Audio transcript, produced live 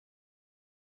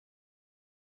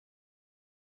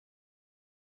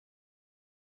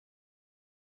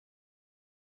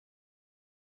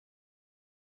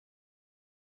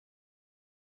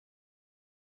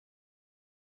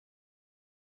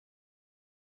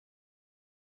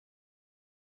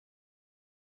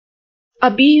A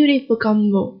beautiful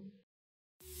combo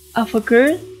of a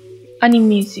girl and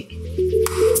music.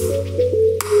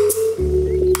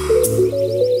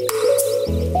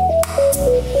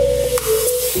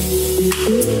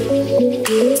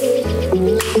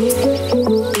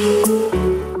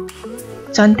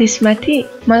 झन् त्यसमाथि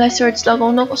मलाई सर्च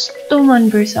लगाउन कस्तो मन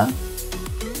पर्छ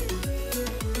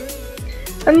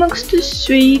अनि म कस्तो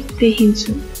स्वीट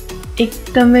देखिन्छु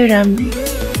एकदमै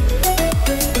राम्रो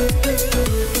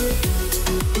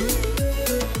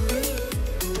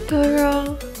तर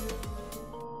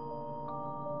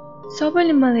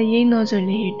सबैले मलाई यही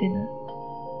नजरले हेर्दैन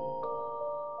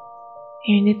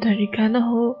हेर्ने तरिका न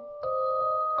हो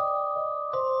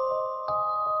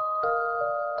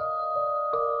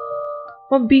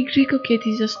म बिग्रेको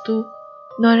केटी जस्तो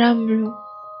नराम्रो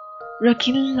र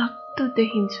घिनलाग्दो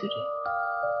देखिन्छु रे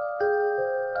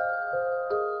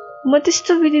म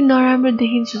त्यस्तो फेरि नराम्रो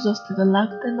देखिन्छु जस्तो त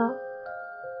लाग्दैन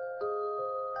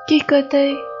के कतै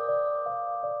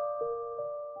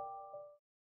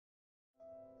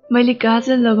मैले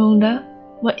गाजर लगाउँदा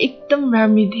म एकदम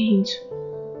राम्रो देखिन्छु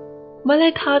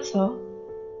मलाई थाहा छ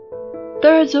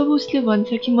तर जब उसले भन्छ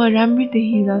कि म राम्रो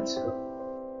देखिरहेछु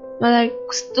मलाई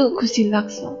कस्तो खुसी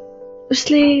लाग्छ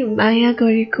उसले माया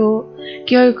गरेको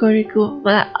केयर गरेको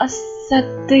मलाई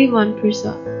असाध्यै मनपर्छ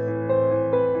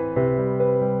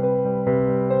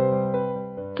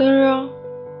तर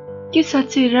के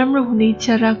साँच्चै राम्रो हुने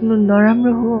इच्छा राख्नु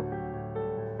नराम्रो हो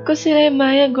कसैलाई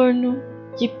माया गर्नु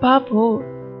के पाप हो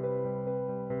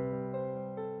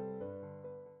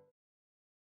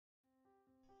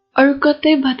अरू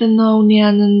कतैबाट नआउने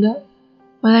आनन्द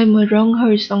मलाई म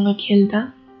रङहरूसँग खेल्दा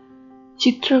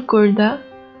चित्र कोर्दा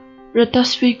र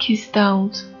तस्बिर खिच्दा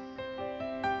आउँछ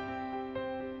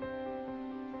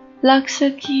लाग्छ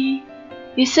कि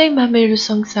यसैमा मेरो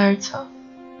संसार छ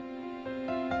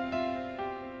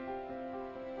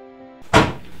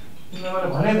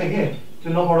भने थिए के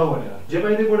त्यो नपढौ भनेर जे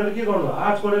पाइदै पढेर के गर्नु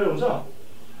आर्ट्स पढेर हुन्छ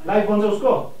लाइफ बन्छ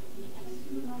उसको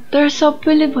तर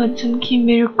सबैले भन्छन् कि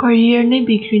मेरो करियर नै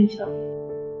बिग्रिन्छ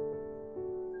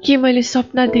के मैले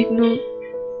सपना देख्नु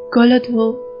गलत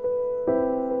हो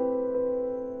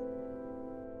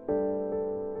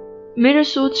मेरो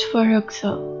सोच फरक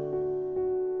छ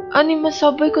अनि म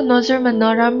सबैको नजरमा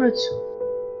नराम्रो छु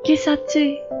के साँच्चै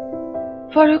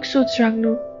फरक सोच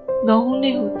राख्नु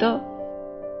नहुने हो त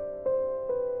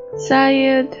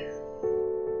सायद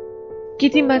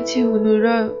केटी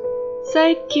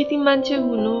मान्छे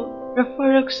हुनु र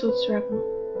फरक सोच राख्नु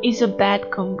इज अ ब्याड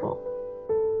कम्बो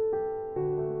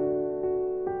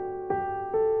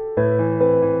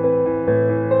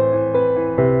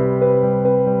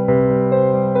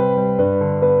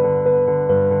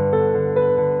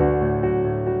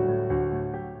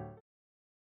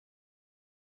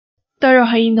तर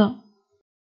होइन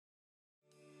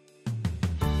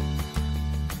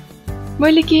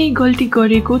मैले केही गल्ती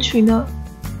गरेको छुइनँ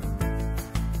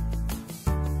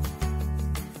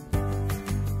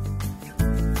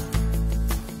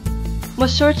म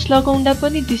सर्च लगाउँदा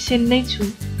पनि डिसेन्ट नै छु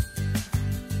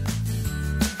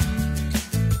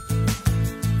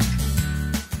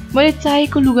मैले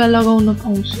चाहेको लुगा लगाउन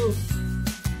पाउँछु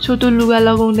छोटो लुगा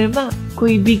लगाउँदैमा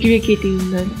कोही बिग्रे केटी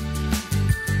हुँदैन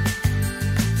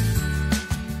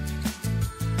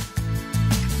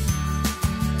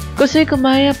कसैको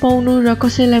माया पाउनु र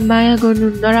कसैलाई माया गर्नु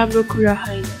नराम्रो कुरा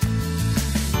होइन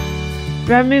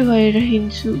राम्रै भएर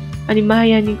हिँड्छु अनि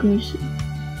माया नि गर्छु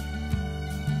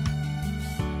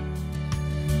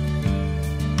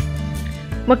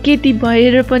म केटी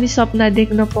भएर पनि सपना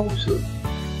देख्न पाउँछु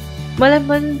मलाई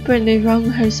मन पर्ने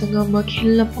रङहरूसँग म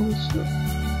खेल्न पाउँछु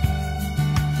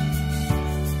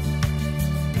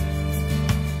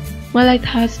मलाई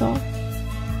थाहा छ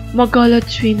म गलत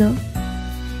छुइनँ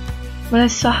मलाई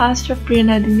साहस र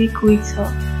प्रेरणा दिने कोही छ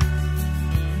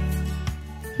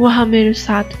उहाँ मेरो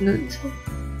साथ हुनुहुन्छ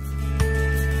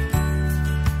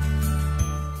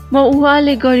म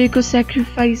उहाँले गरेको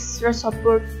सेक्रिफाइस र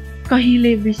सपोर्ट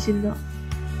कहिल्यै बिर्सिन्न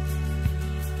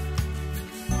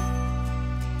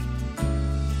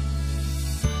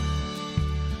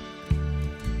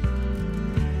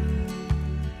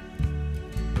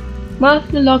म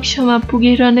आफ्नो लक्ष्यमा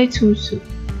पुगेर नै छुछु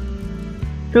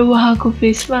र उहाँको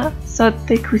फेसमा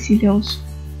सधैँ खुसी ल्याउँछु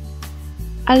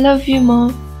I love you,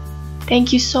 Mom.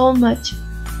 Thank you so much